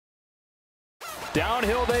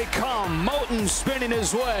Downhill they come. Moten spinning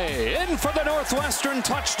his way. In for the Northwestern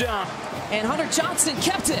touchdown. And Hunter Johnson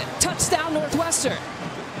kept it. Touchdown Northwestern.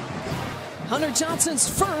 Hunter Johnson's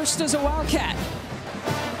first as a Wildcat.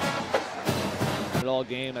 All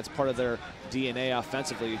game, that's part of their DNA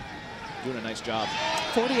offensively. Doing a nice job.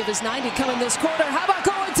 40 of his 90 coming this quarter. How about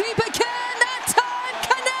going deep again? That time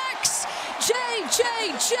connects.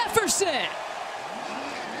 J.J. Jefferson.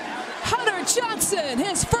 Hunter Johnson,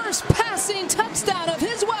 his first passing touchdown of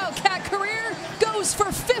his Wildcat career, goes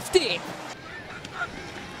for 50.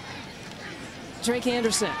 Drake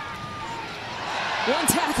Anderson. One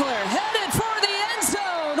tackler headed for the end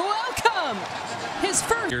zone. Welcome. His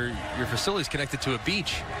first. Your facility's connected to a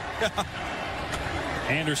beach.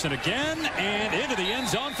 Anderson again and into the end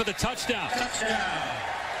zone for the touchdown.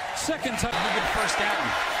 Second touchdown. First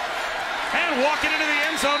down. And walking into the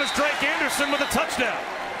end zone is Drake Anderson with a touchdown.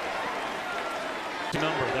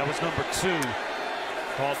 That was number 2.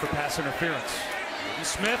 Called for pass interference.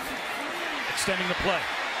 Smith extending the play.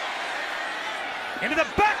 Into the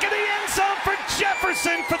back of the end zone for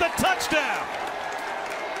Jefferson for the touchdown.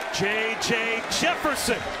 J.J.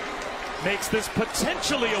 Jefferson makes this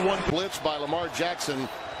potentially a one. Blitz by Lamar Jackson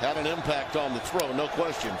had an impact on the throw, no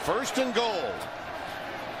question. First and goal.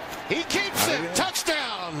 He keeps it.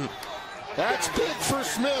 Touchdown. That's big for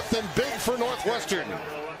Smith and big for Northwestern.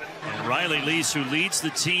 And Riley Lease, who leads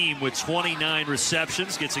the team with 29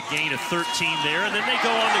 receptions, gets a gain of 13 there, and then they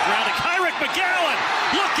go on the ground. And Kyrick McGowan,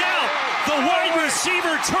 look out! The wide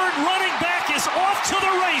receiver turned running back is off to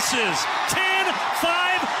the races.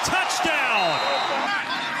 10-5 touchdown.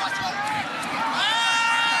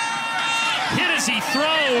 Hit as he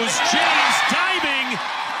throws. James diving,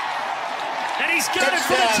 and he's got it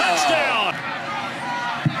for the touchdown.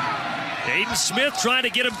 Aiden Smith trying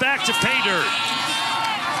to get him back to pay dirt.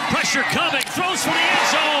 Pressure coming, throws for the end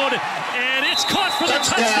zone, and it's caught for the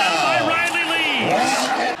touchdown by Riley Lees.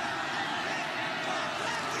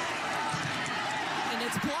 And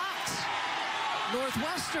it's blocked.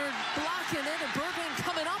 Northwestern blocking it, and Bergen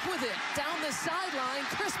coming up with it. Down the sideline,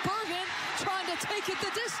 Chris Bergen trying to take it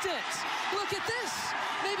the distance. Look at this.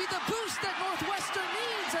 Maybe the boost that Northwestern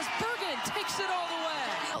needs as Bergen takes it all the way.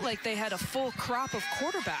 Felt like they had a full crop of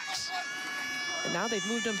quarterbacks. And now they've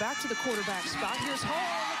moved him back to the quarterback spot. Here's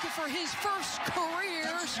Hall looking for his first career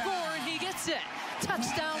score, and he gets it.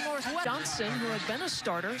 Touchdown Northwestern. Johnson, who had been a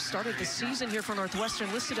starter, started the season here for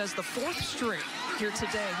Northwestern, listed as the 4th string here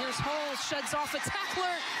today. Here's Hall, sheds off a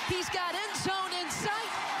tackler. He's got end zone in sight,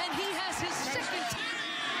 and he has his second.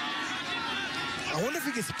 I wonder if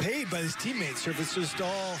he gets paid by his teammates, or if it's just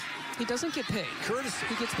all... He doesn't get paid. Courtesy.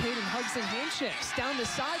 He gets paid in hugs and handshakes. Down the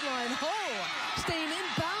sideline, Hall staying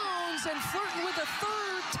inbounds and flirting with a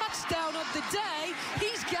 3rd touchdown of the day.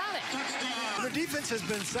 He's got it. Their defense has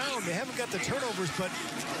been sound. They haven't got the turnovers, but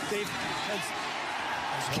they've had...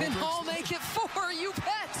 Can Hall make it 4? You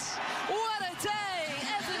bet. What a day,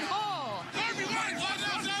 Evan Hall.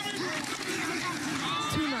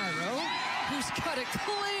 To Nairo, who's got a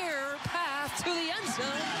clear path to the end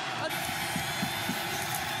zone.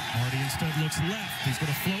 Marty instead looks left. He's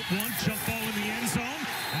going to float one, jump ball in the end zone.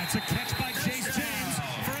 That's a catch by Chase James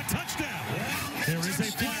for a touchdown. There is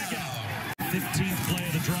a flag out. 15th play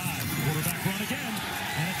of the drive. Quarterback run again,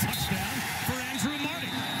 and a touchdown for Andrew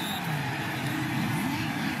Marty.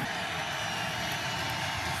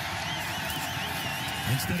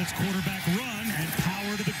 Instead, it's quarterback run and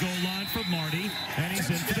power to the goal line for Marty, and he's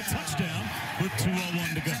in for the touchdown with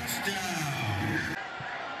 2:01 to go.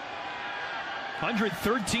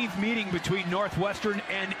 113th meeting between Northwestern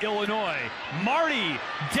and Illinois. Marty,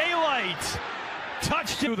 daylight,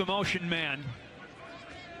 touchdown to the motion man.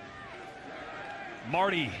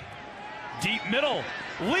 Marty, deep middle,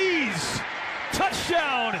 Lees,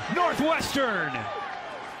 touchdown, Northwestern.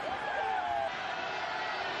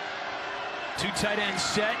 2 tight end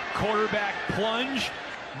set, quarterback plunge.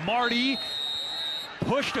 Marty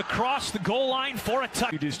pushed across the goal line for a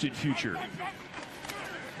touchdown. Distant future.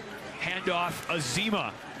 Handoff,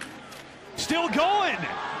 Azima. Still going.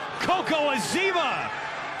 Coco Azima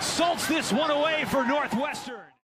salts this one away for Northwestern.